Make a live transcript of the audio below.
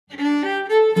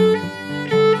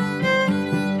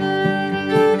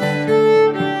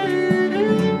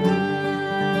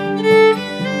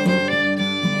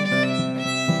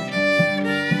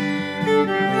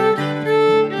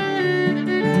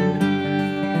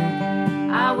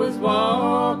was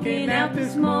walking out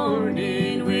this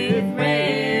morning with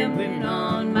rambling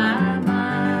on my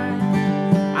mind.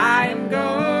 I am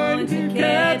going to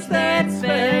catch that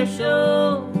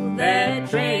special, that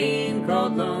train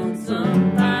called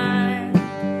Lonesome Pine.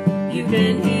 You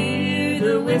can hear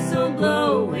the whistle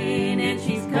blowing and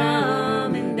she's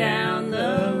coming down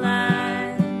the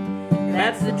line.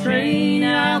 That's the train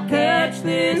I'll catch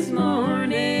this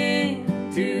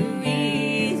morning to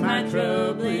ease my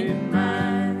troubling mind.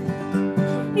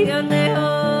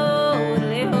 Yodelay-ho,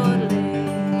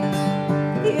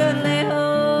 yodelay-ho-delay,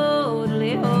 yodelay-ho,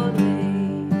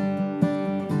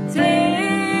 yodelay-ho-delay.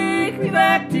 Take me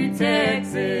back to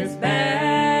Texas,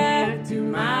 back to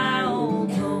my old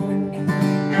home.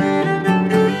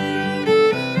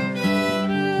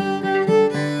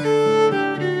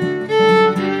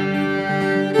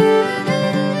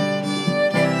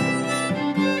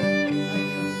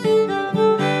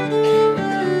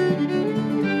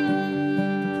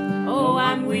 Oh,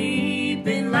 I'm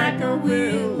weeping like a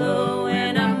willow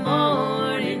and I'm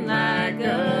mourning like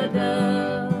a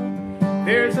dove.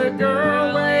 There's a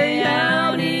girl way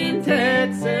out in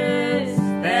Texas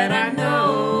that I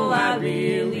know I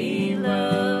really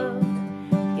love.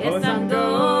 Yes, I'm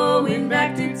going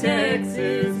back to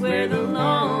Texas where the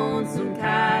lonesome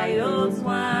coyotes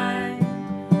whine,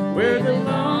 where the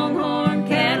longhorn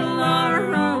cattle are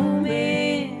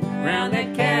roaming round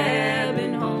that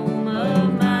cabin home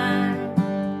of mine.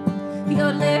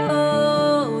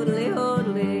 Yodelay-ho,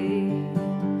 yodelay-ho-delay,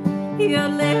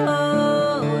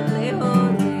 yodelay-ho,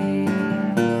 yodelay-ho-delay.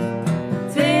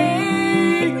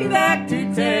 Take me back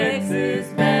to Texas,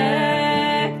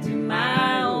 back to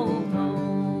my old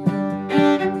home.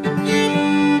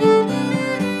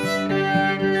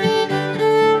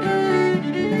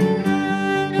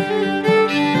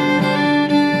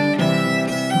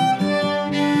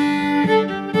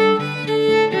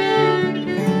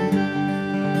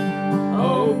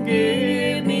 Oh,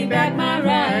 give me back my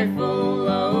rifle,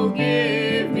 oh,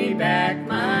 give me back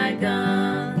my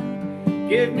gun.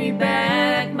 Give me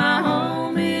back my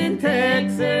home in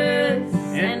Texas,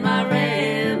 and my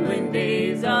rambling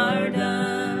days are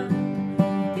done.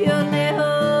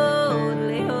 Yodelay-ho,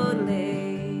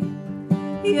 yodelay-ho-delay,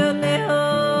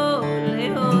 yodelay-ho,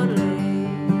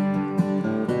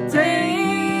 yodelay-ho-delay.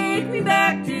 Take me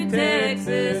back to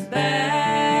Texas,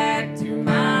 back to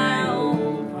my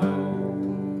old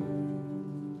home.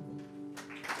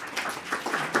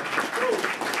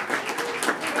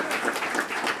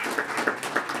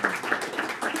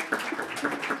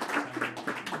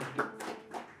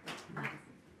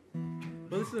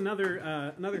 Well, this is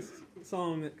another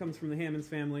song that comes from the Hammonds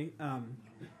family.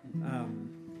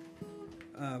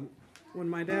 When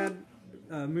my dad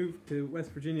moved to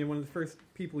West Virginia, one of the first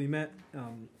people he met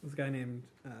was a guy named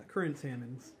Currents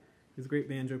Hammonds. He was a great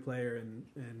banjo player and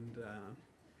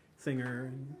singer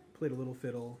and played a little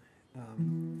fiddle.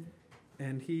 And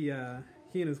he and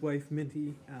his wife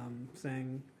Minty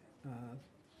sang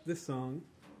this song,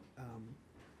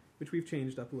 which we've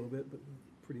changed up a little bit, but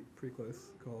pretty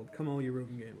close, called "Come All You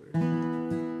Roving Gamblers."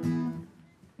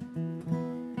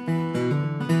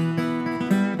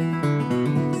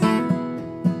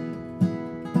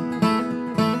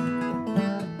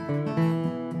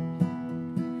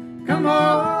 Come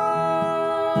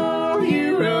all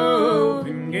you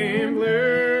roving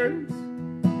gamblers,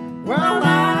 while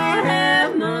I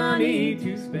have money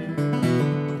to spend.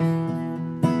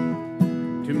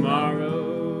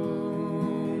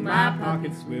 Tomorrow my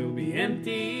pockets will be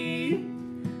empty.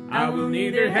 I will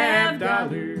neither have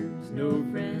dollars nor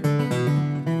friends.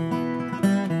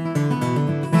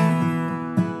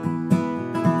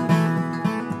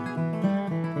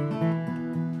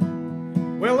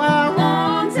 Well, I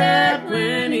once had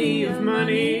plenty of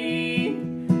money.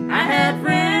 I had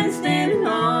friends standing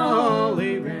all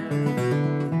around.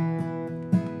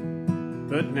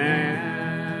 But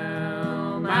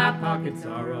now my pockets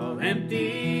are all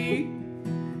empty,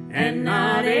 and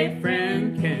not a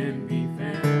friend can be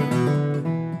found.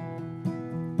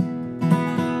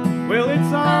 Well,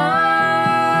 it's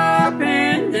up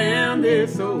and down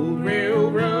this old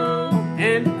railroad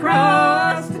and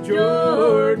across the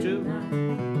Georgia line.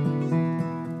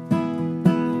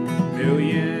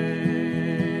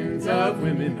 Millions of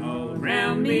women all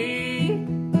around me,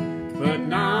 but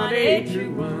not a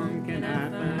true one can I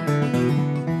find.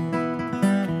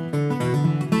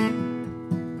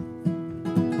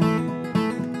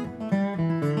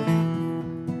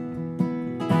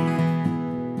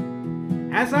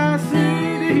 As I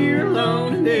sit here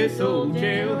alone in this old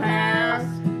jailhouse,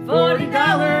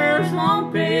 $40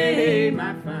 won't pay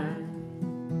my fine.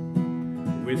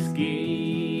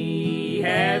 Whiskey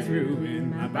has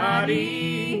ruined my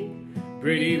body.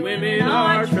 Pretty women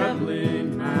are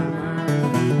troubling my mind.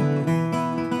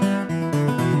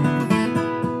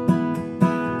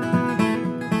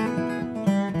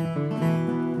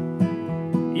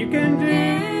 You can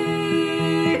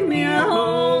dig me a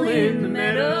hole in the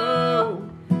meadow,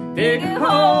 dig a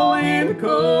hole in the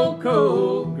cold,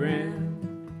 cold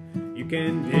ground. You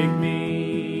can dig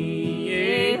me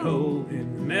a hole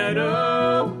in the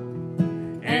meadow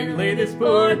and lay this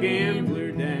poor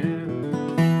gambler down.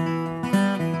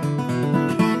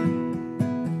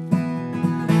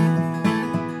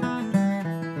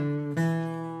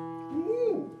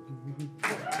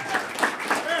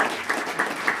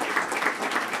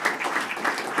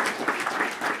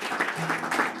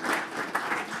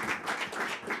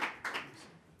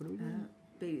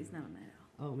 Baby's not a meadow.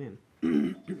 Oh man.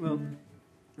 Well,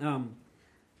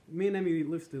 me and Emmy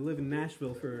used to live in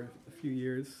Nashville for a few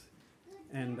years,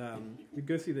 and we'd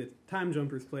go see the Time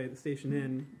Jumpers play at the Station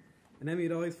Inn, and Emmy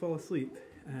would always fall asleep,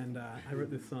 and I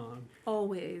wrote this song.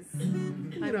 Always.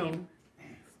 You know,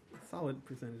 a solid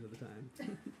percentage of the time.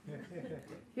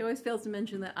 He always fails to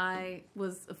mention that I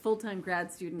was a full-time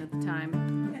grad student at the time,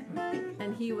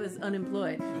 and he was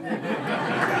unemployed.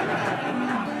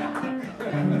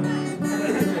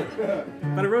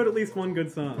 But I wrote at least one good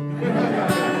song.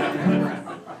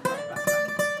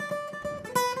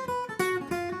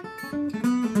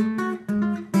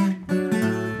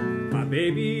 My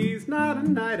baby's not a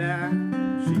night owl.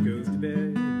 She goes to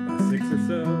bed by 6 or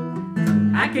so.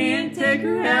 I can't take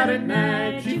her out at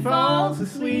night. She falls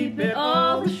asleep at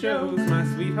all the shows. My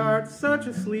sweetheart's such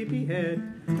a sleepyhead.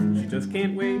 She just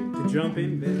can't wait to jump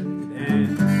in bed.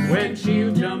 And when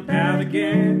she'll jump out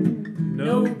again,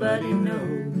 nobody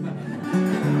knows.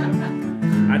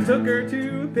 I took her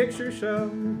to a picture show,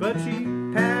 but she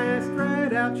passed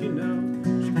right out, you know.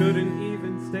 She couldn't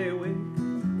even stay awake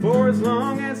for as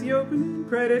long as the opening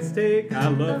credits take. I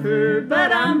love her,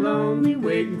 but I'm lonely,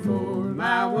 waiting for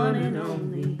my one and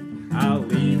only. I'll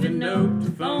leave a note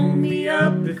to phone me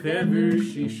up if ever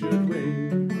she should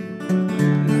wait.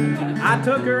 I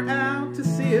took her out to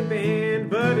see a band,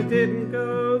 but it didn't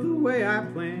go the way I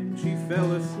planned. She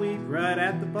fell asleep right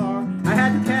at the bar. I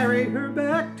had to carry her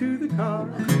back to the car.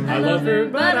 I love her,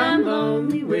 but I'm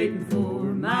lonely, waiting for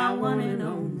my one and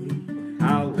only.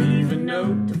 I'll leave a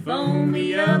note to phone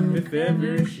me up if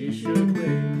ever she should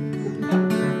wait.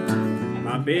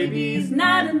 My baby's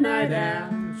not a night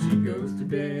owl. She goes to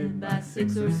bed by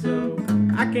 6 or so.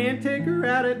 I can't take her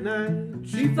out at night.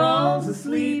 She falls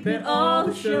asleep at all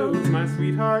the shows. My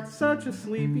sweetheart's such a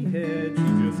sleepyhead. She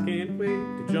just can't wait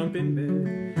to jump in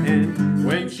bed. And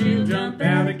when she'll jump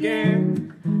out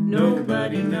again,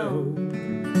 nobody knows.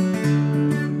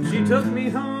 She took me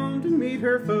home to meet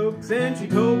her folks, and she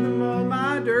told them all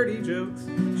my dirty jokes.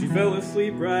 She fell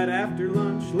asleep right after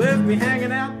lunch, left me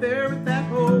hanging out there with that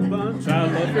whole bunch. I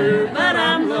love her, but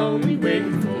I'm lonely,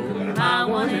 waiting for my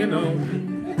one and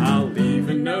only. I'll leave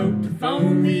a note to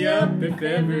phone me up if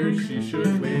ever she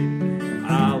should wait.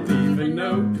 I'll leave a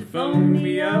note to phone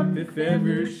me up if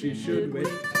ever she should wait.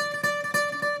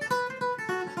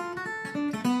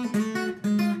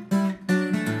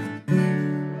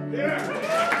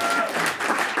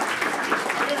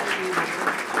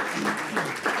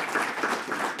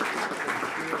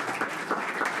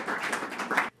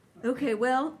 Okay,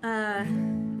 well,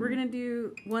 we're gonna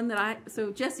do one that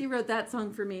so Jesse wrote that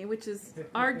song for me, which is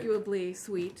arguably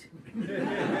sweet.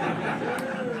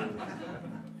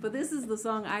 But this is the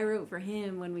song I wrote for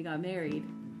him when we got married.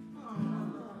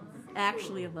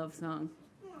 Actually a love song,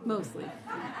 mostly.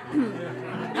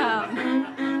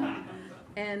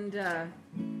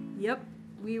 Yep,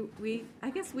 I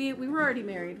guess we were already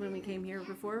married when we came here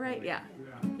before, right? Yeah,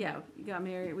 we got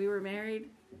married. We were married.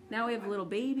 Now we have a little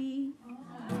baby.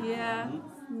 Yeah,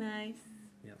 nice.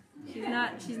 Yep.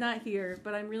 She's not here,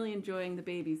 but I'm really enjoying the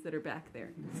babies that are back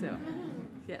there. So,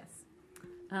 yes.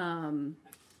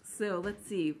 So let's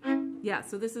see. Yeah,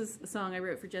 so this is a song I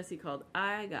wrote for Jesse called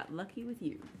 "I Got Lucky with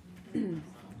You."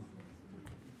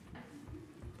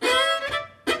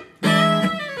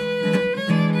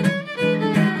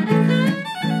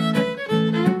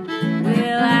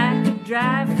 Well, I could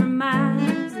drive for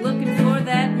miles looking for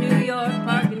that New York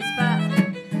parking spot.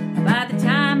 By the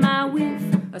time I whiff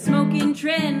a smoking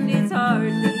trend, it's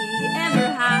hardly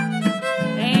ever hot.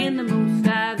 And the most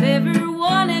I've ever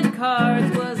wanted cars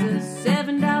was a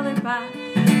 $7 buy.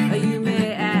 You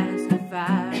may ask if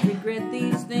I regret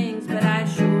these things, but I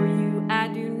assure you I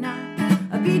do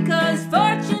not. Because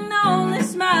fortune only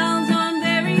smiles on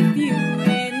very few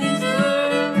in this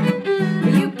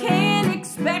world. You can't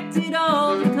expect it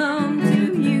all to come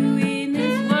to you in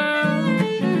this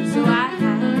world. So I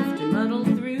have to muddle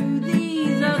through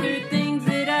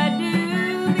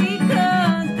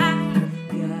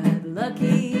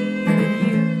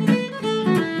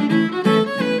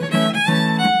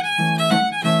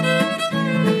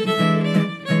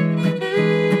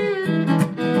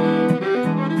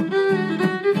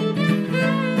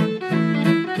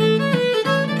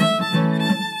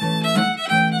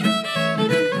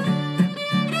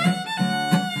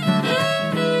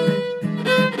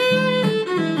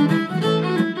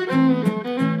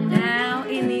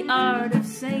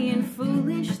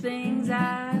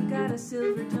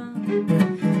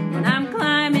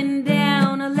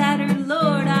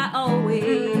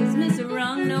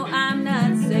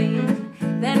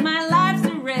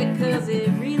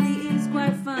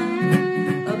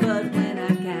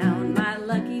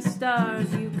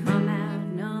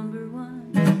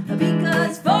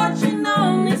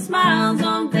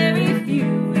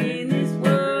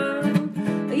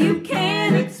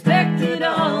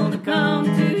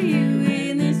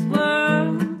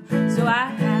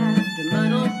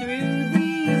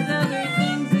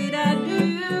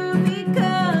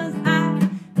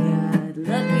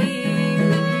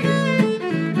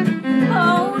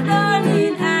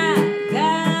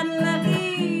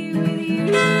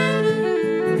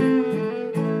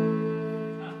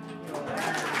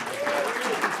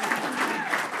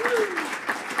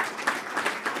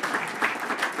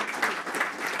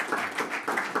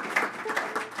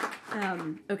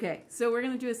Okay, so we're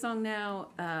gonna do a song now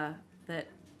that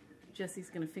Jesse's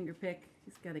gonna finger pick.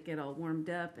 He's got to get all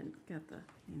warmed up and got the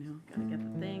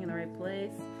thing in the right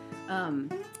place.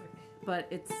 But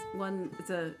it's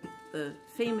the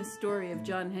famous story of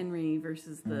John Henry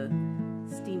versus the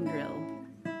steam drill,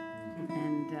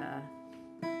 and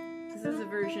this is a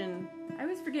version. I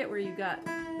always forget where you got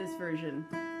this version.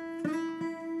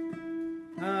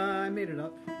 I made it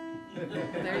up.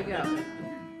 There you go.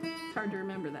 It's hard to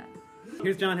remember that.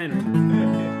 Here's John Henry.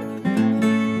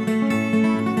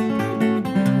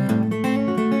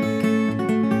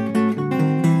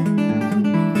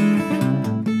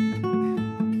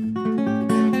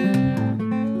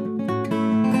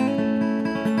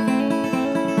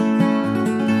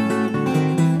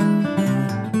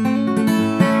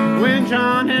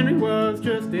 John Henry was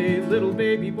just a little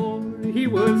baby boy. He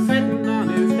was sitting on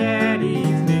his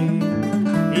daddy's knee.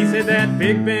 He said that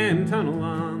Big Bend tunnel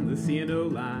on the C&O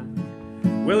line,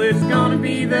 well, it's gonna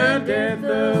be the death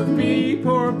of me,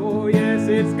 poor boy. Yes,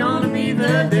 it's gonna be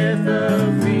the death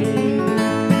of me.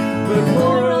 But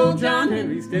poor old John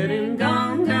Henry's dead and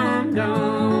gone, gone,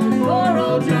 gone. Poor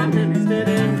old John Henry's dead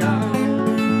and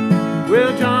gone.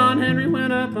 Well, John Henry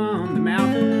went up on the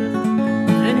mountain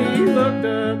and he looked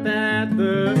up at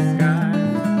the sky.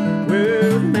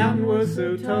 Well, the mountain was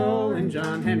so tall and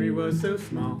John Henry was so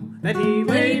small that he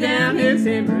lay down his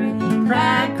hammer and he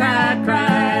cried, cried,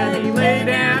 cried. He lay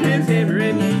down his hammer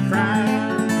and he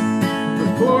cried.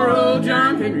 But poor old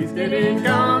John Henry's dead and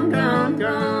gone, gone,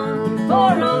 gone.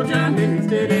 Poor old John Henry's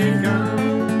dead and gone.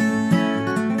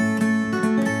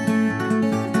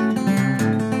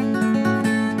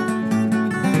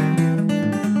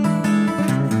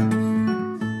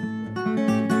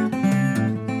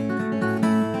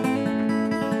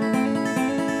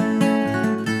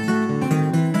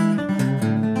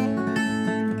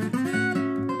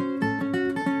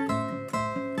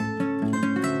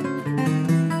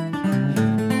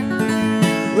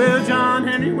 Well, John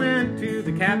Henry went to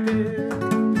the captain.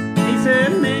 He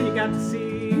said, man, you got to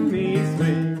see me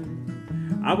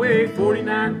swing. I weigh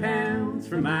 49 pounds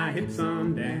from my hips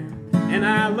on down, and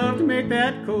I love to make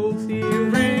that cold steel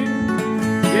ring.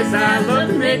 Yes, I love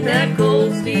to make that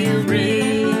cold steel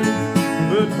ring.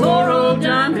 But poor old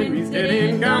John Henry's dead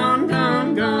and gone,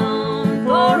 gone, gone.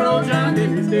 Poor old John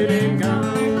Henry's dead and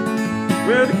gone.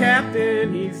 Well, the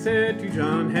captain, he said to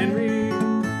John Henry,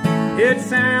 it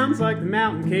sounds like the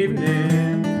mountain caving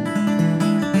in.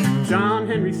 John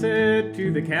Henry said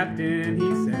to the captain,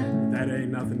 he said, that ain't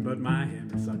nothing but my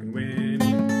hammer sucking wind. He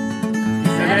said,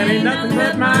 that ain't nothing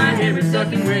but my hammer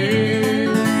sucking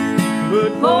wind.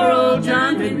 But poor old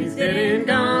John Henry's dead and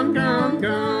gone, gone,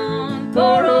 gone.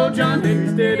 Poor old John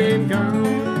Henry's dead and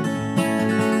gone.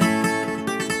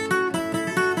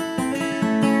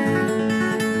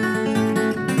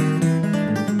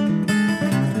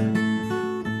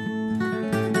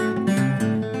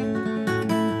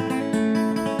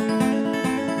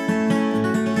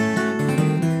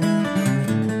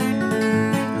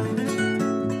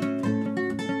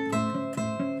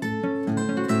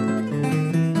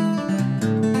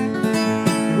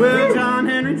 Well, John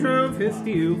Henry drove his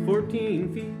steel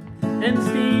 14 feet, and the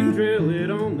steam drill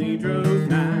it only drove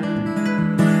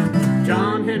 9.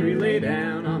 John Henry lay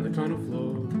down on the tunnel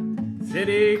floor, said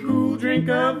a cool drink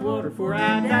of water for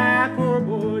I die, poor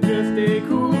boy, just a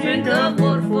cool drink of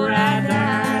water for I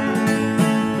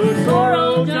die. But poor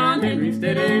old John Henry's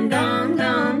dead and gone,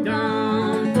 gone,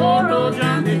 gone. Poor old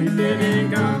John Henry's dead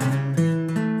and gone.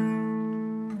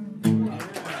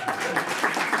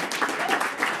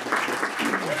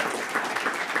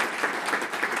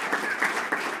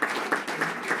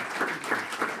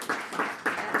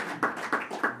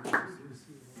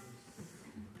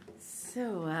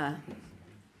 So,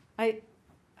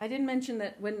 I didn't mention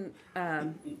that when,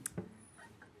 on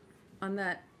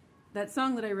that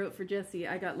song that I wrote for Jesse,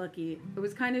 I Got Lucky, it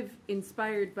was kind of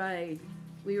inspired by,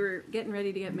 we were getting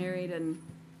ready to get married, and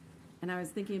I was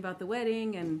thinking about the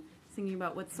wedding, and thinking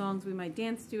about what songs we might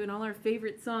dance to, and all our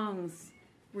favorite songs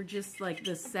were just like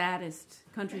the saddest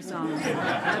country songs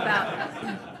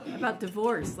about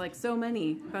divorce, like so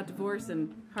many, about divorce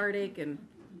and heartache and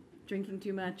drinking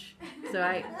too much. So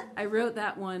I wrote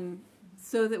that one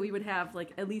so that we would have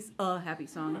like at least a happy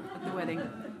song at the wedding,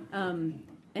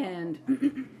 and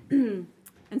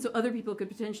so other people could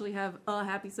potentially have a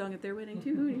happy song at their wedding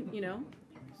too. You know,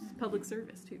 public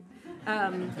service too.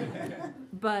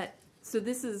 But so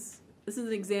this is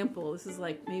an example. This is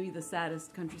like maybe the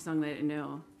saddest country song that I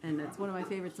know, and it's one of my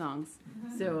favorite songs.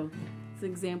 So it's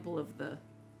an example of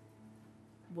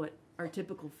what our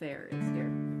typical fare is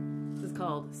here. This is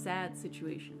called Sad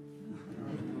Situation.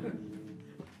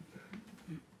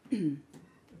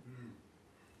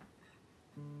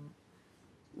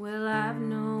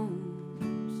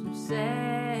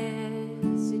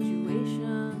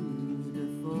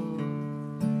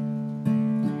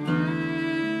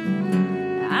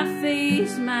 I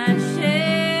faced my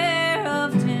share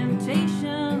of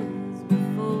temptations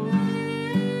before.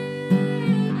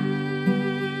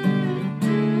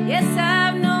 Yes,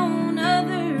 I've known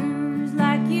others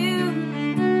like you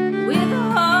with a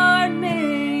heart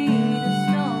made of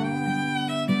stone.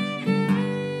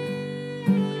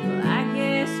 Well, I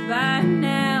guess by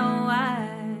now I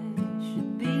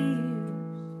should be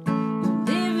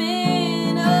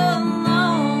living alone.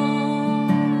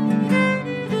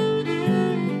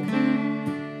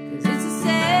 'Cause it's a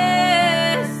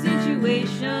sad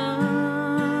situation,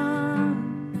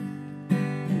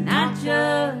 and not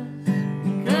just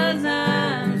because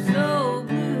I'm so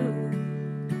blue.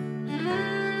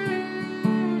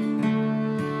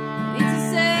 It's a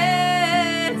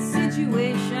sad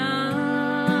situation,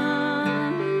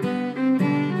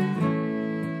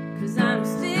 'cause I'm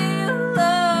still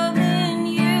loving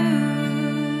you.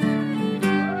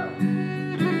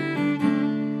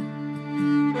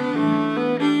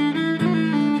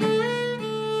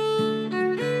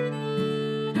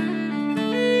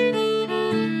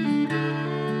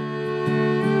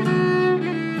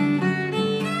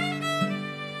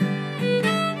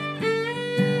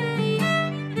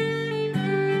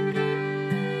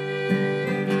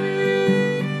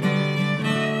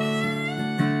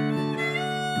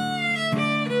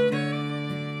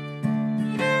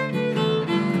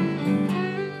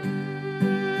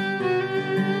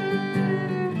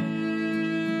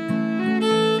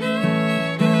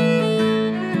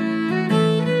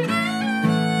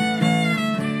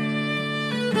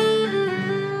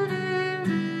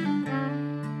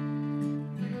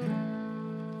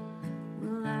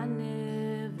 Well, I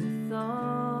never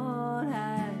thought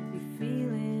I'd be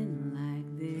feeling like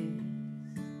this,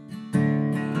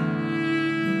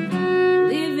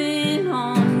 living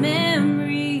on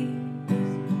memories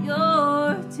of your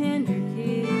tender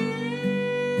kiss.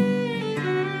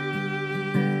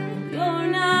 You're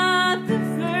not the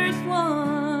first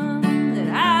one that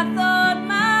I thought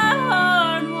my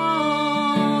heart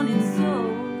wanted so.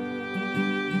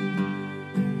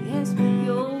 Yes, but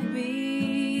you'll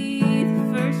be the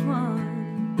first one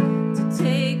to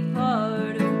take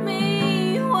part of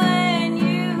me when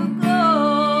you go.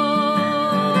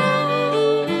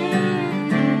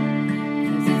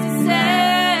 'Cause it's a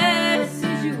sad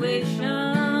situation,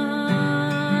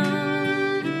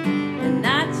 and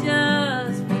not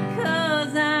just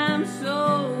because I'm so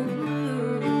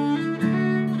blue.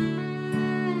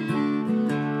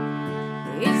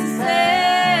 It's a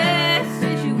sad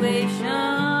situation,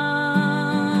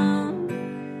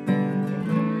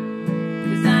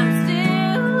 'cause I'm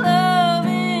still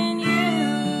loving you.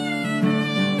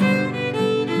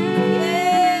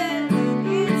 Yes,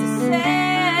 it's a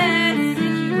sad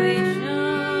situation,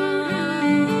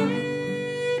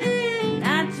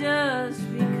 not just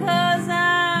because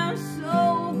I'm so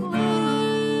blue.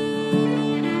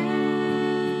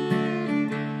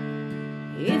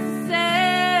 It's a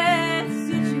sad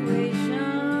situation,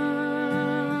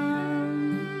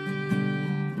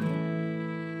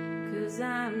 'cause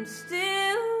I'm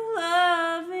still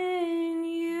loving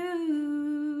you.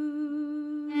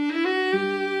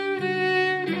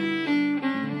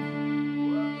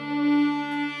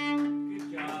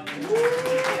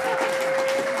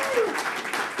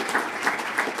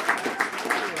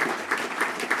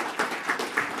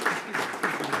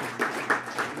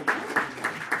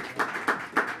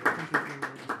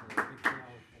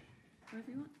 Whatever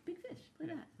you want. Big Fish. Play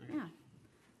that. Yeah.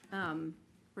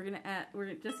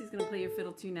 Jesse's gonna play your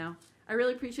fiddle too now. I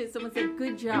really appreciate someone saying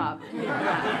good job.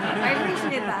 I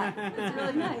appreciate that. It's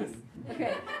really nice.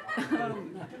 Okay.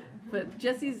 But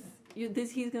Jesse's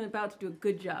he's about to do a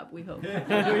good job, we hope.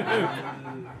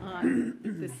 On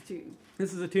this tune.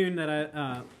 This is a tune that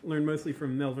I learned mostly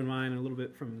from Melvin Wine and a little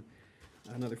bit from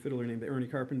another fiddler named Ernie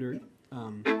Carpenter.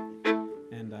 And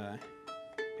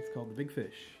it's called The Big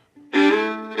Fish.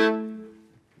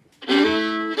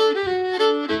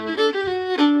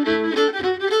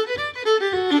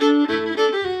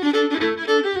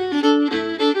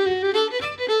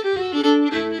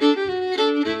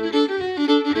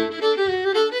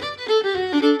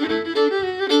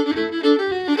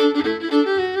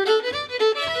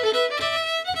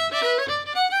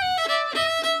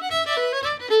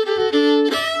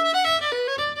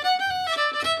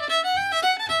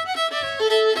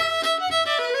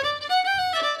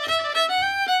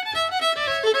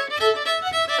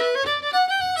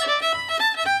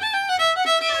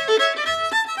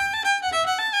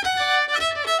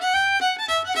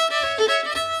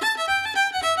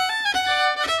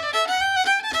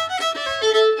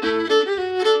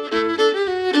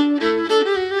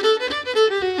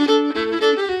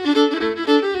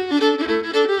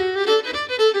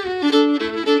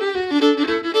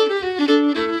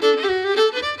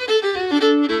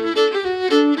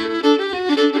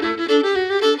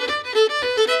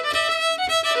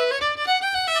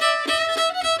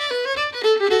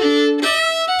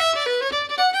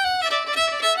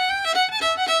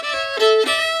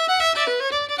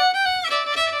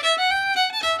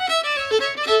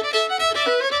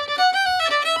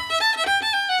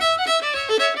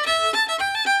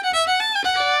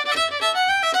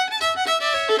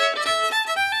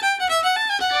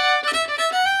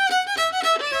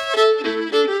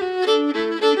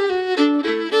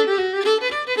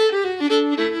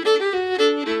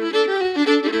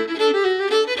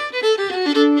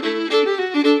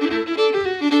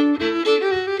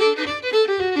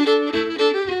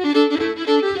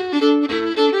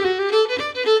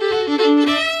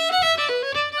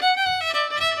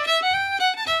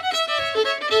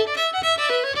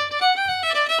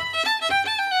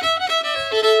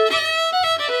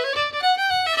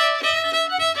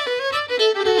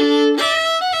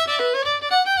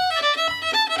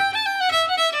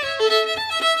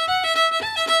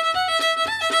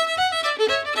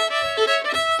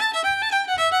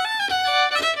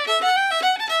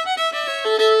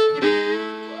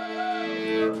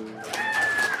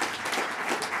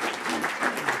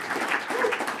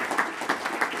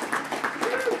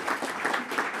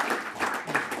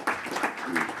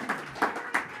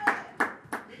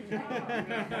 You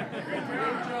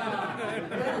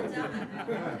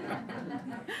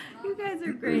guys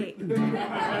are great.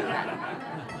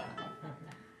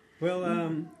 Well,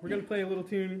 we're gonna play a little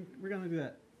tune. We're gonna do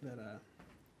that.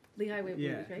 Lee Highway Blues,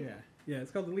 Yeah, right? yeah.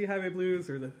 It's called the Lee Highway Blues,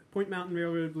 or the Point Mountain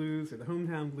Railroad Blues, or the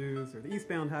Hometown Blues, or the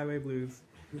Eastbound Highway Blues.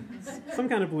 Some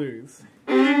kind of blues.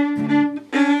 Ooh, yeah,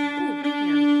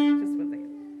 just what they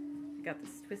got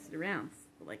this twisted around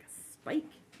like a spike.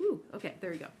 Ooh, okay,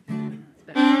 there we go. It's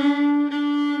better.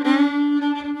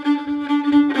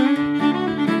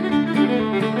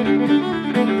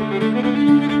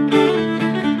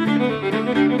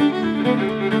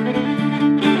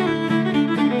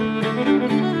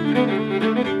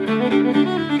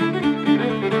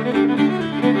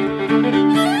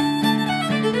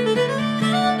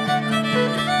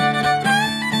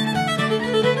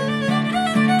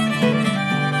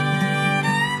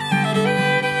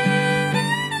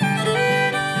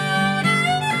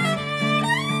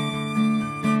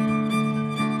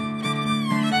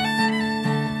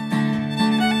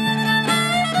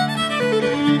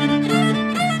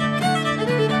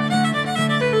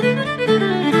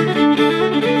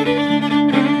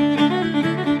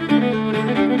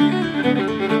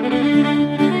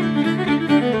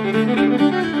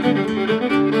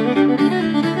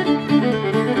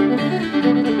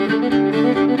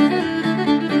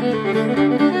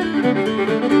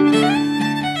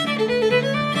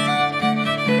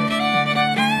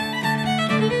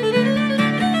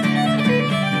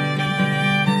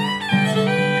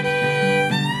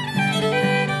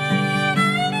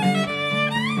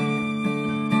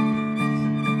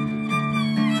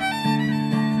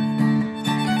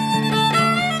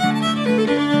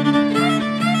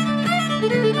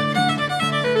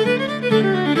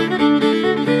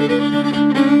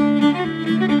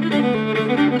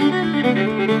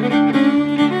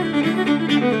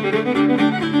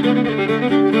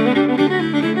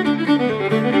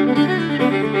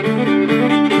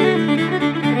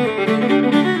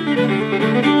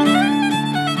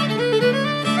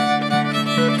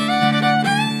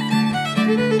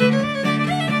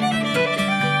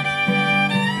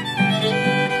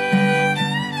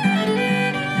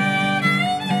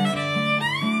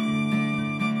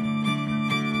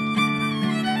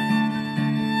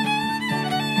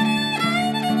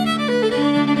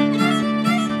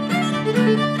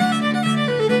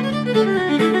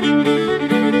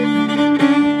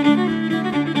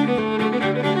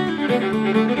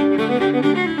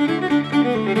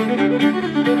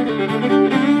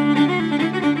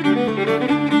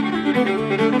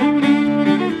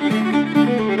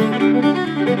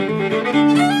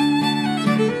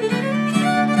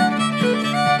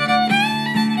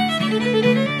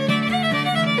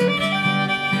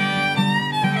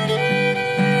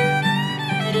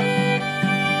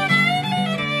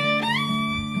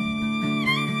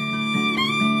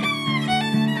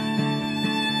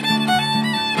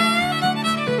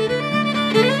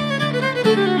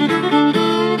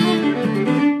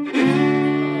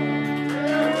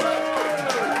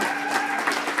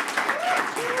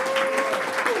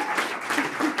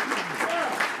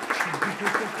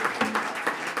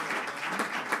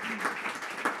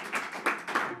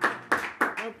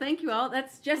 Thank you all.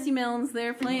 That's Jesse Milnes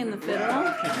there playing the fiddle.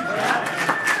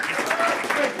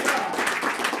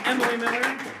 Emily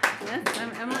Miller. Yes,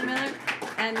 I'm Emily Miller,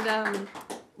 and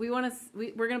we're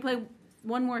gonna play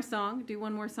one more song, but we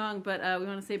want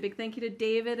to say a big thank you to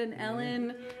David and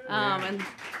Ellen, and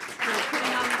for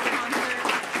putting on this concert.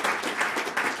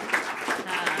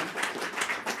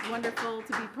 Wonderful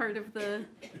to be part of the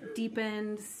Deep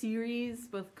End series,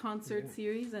 both concert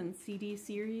series and CD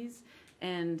series.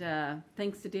 And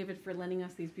thanks to David for lending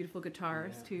us these beautiful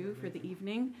guitars, too, for the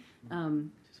evening.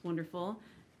 Just wonderful.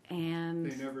 And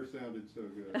they never sounded so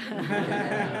good.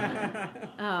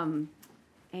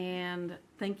 And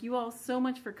thank you all so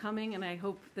much for coming. And I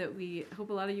hope a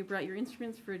lot of you brought your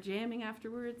instruments for jamming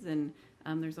afterwards. And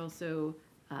there's also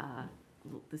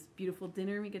this beautiful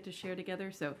dinner we get to share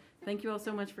together. So thank you all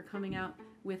so much for coming out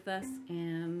with us.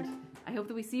 And I hope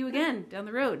that we see you again down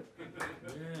the road.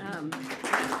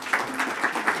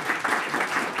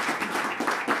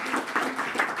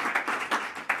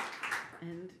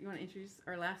 And you want to introduce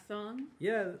our last song?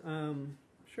 Yeah,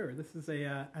 sure. This is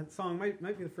a song, might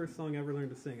be the first song I ever learned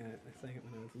to sing. I sang it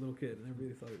when I was a little kid, and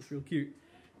everybody thought it was real cute.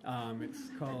 It's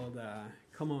called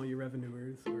Come All You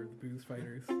Revenuers, or the Booze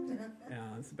Fighters.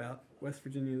 It's about West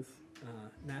Virginia's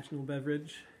national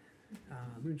beverage,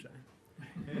 moonshine.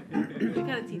 We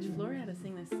gotta teach Flora how to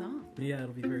sing this song. Yeah,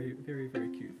 it'll be very, very, very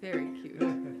cute. Very cute.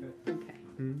 Okay.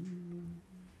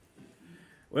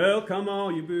 Well, come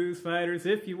all you booze fighters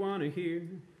if you want to hear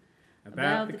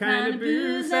about the kind of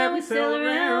booze that we sell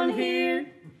around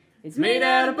here. It's made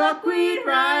out of buckwheat,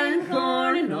 rye, and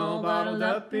corn, and all bottled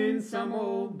up in some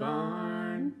old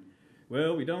barn.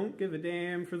 Well, we don't give a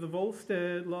damn for the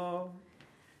Volstead law.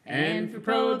 And for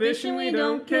prohibition we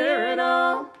don't care at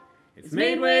all. It's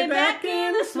made way back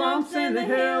in the swamps and the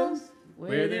hills,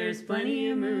 where there's plenty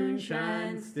of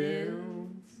moonshine stills.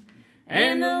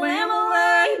 And the lamb will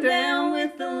lay down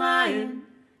with the lion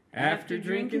after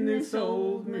drinking this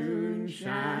old moonshine.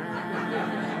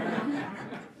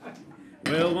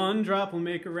 Well, one drop will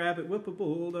make a rabbit whip a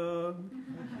bulldog.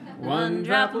 One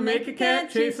drop will make a cat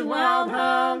chase a wild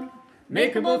hog,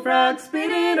 make a bullfrog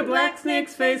spit in a black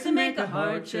snake's face, and make a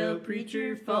hard-shelled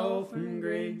preacher fall from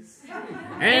grace.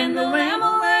 And the lamb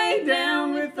will lay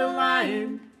down with the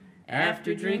lion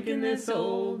after drinking this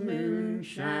old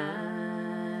moonshine.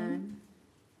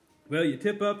 Well, you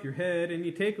tip up your head and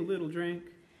you take a little drink,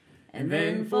 and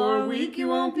then for a week you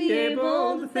won't be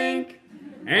able to think.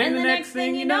 And the next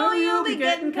thing you know, you'll be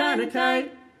getting kind of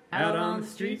tight out on the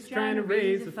streets trying to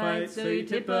raise a fight. So you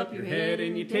tip up your head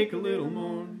and you take a little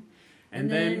more, and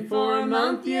then for a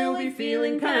month you'll be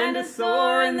feeling kind of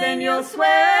sore, and then you'll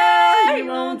swear you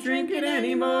won't drink it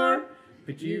anymore.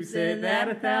 But you've said that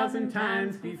 1,000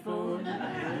 times before.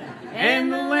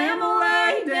 And the lamb will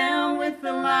lay down with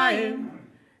the lion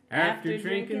after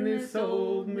drinking this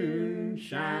old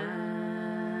moonshine.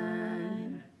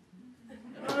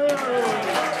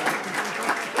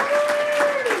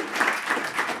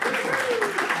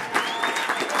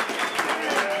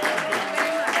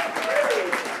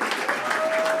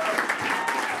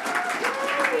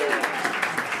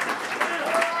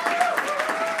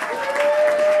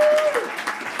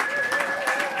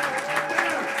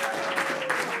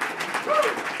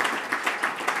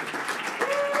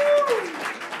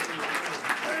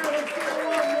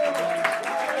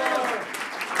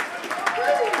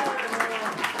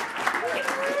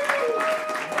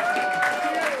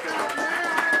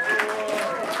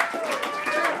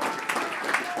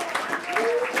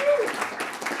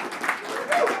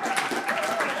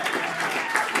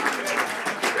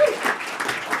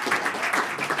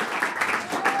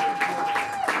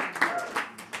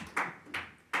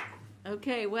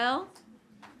 Okay, well,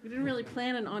 we didn't really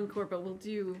plan an encore, but we'll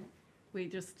do. We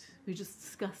just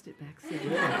discussed it backstage.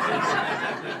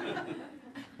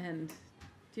 And do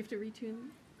you have to retune?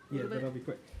 Yeah, but I'll be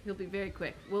quick. He'll be very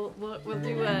quick. We'll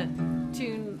do a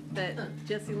tune that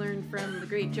Jesse learned from the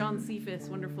great John Cephas,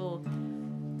 wonderful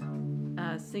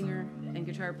singer and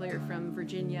guitar player from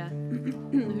Virginia,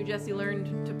 who Jesse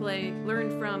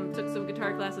took some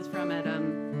guitar classes from at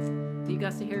the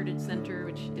Augusta Heritage Center,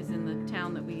 which is in the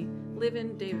town that we live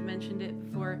in. Dave mentioned it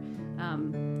before.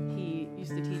 He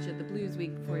used to teach at the Blues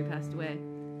Week before he passed away.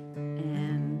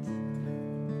 And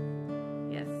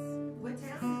yes. What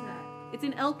town is that? It's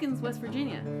in Elkins, West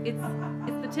Virginia. It's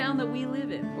the town that we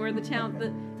live in, or it's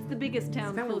the biggest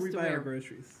town It's close where we to buy where. our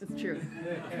groceries. It's true.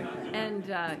 And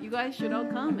you guys should all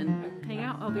come and hang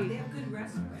out. They have good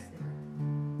restaurants there.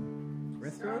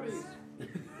 Restaurants?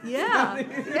 Yeah.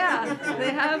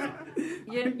 They have,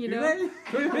 you know.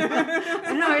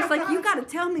 I know, it's like, you got to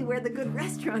tell me where the good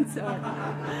restaurants are.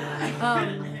 How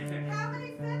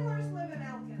many fiddlers live in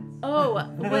Elkins? Oh,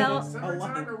 well,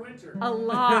 Summertime or winter? a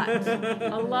lot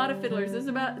of fiddlers. There's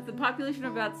about the population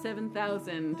of about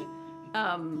 7,000,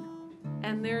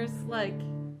 and there's like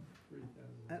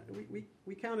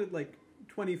we counted like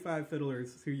 25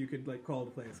 fiddlers who you could like call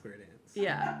to play a square dance.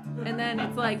 yeah, and then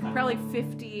it's like probably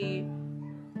 50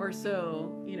 or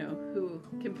so, you know, who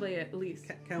can play at least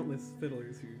Countless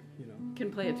fiddlers who, you know.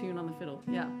 can play a tune on the fiddle.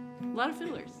 Yeah, a lot of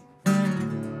fiddlers.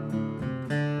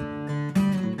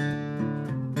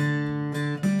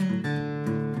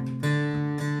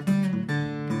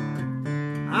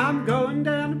 I'm going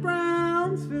down to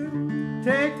Brownsville,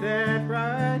 take that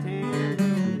right hand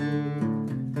road.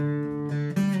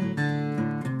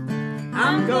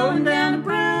 I'm going down to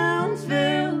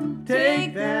Brownsville,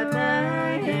 take that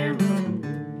right hand road.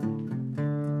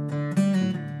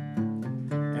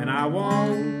 And I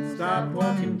won't stop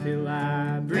walking till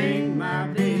I bring my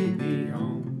baby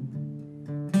home.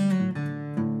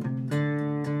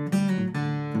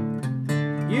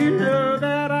 You know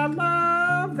that I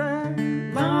love that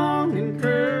long and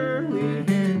curly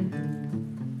hair.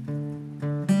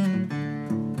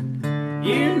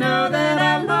 You know that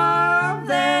I love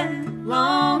that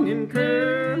long and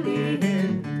curly hair.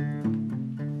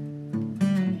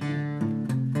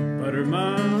 But her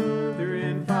mother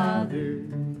and father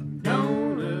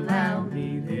don't allow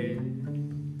me there.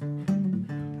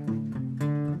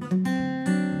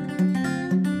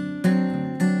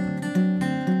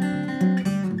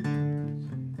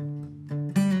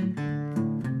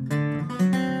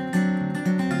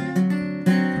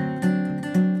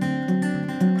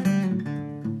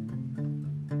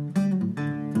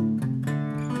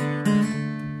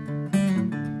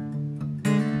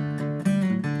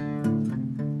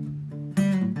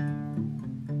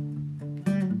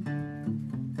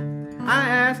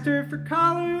 asked her for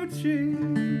collard, she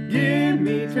give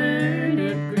me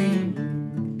turnip green.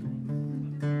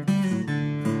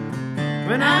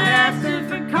 When I asked her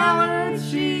for collard,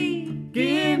 she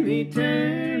give me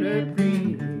turnip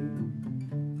green.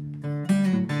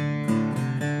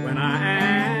 When I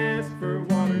asked for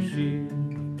water, she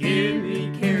give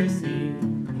me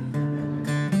kerosene.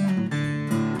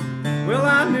 Well,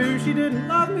 I knew she didn't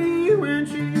love me when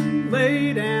she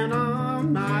lay down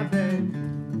on my bed.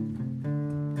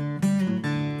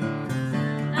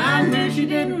 I knew she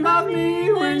didn't love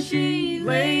me when she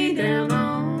lay down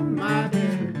on my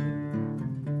bed.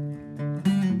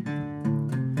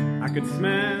 I could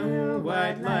smell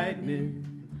white lightning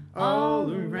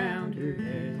all around her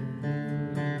head.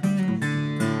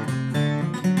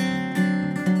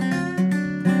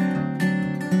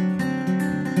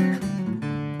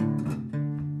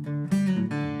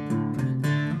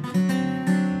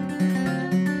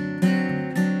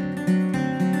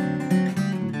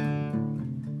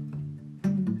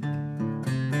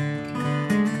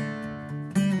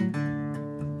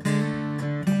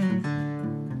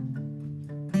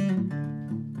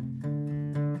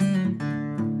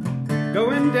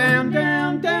 Going down,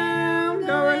 down, down,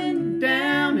 going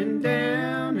down and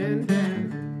down and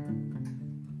down.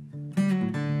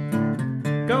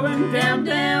 Going down,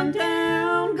 down,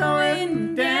 down,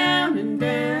 going down and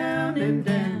down and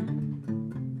down.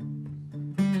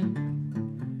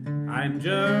 I'm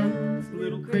just a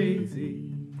little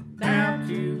crazy, about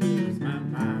to lose my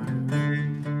mind.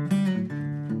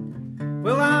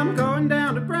 Well, I'm going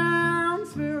down to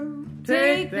Brownsville,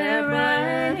 take that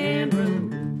right-hand road.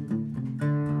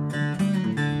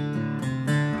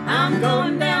 I'm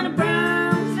going down to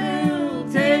Brownsville,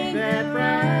 take that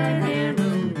right-hand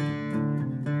road.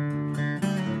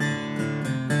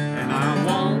 And I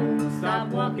won't stop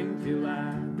walking till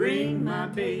I bring my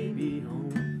baby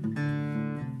home.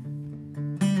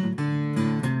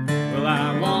 Well,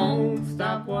 I won't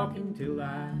stop walking till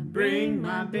I bring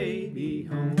my baby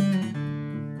home.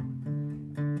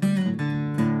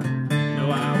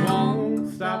 No, I won't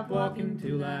stop walking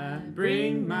till I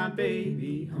bring my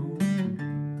baby home.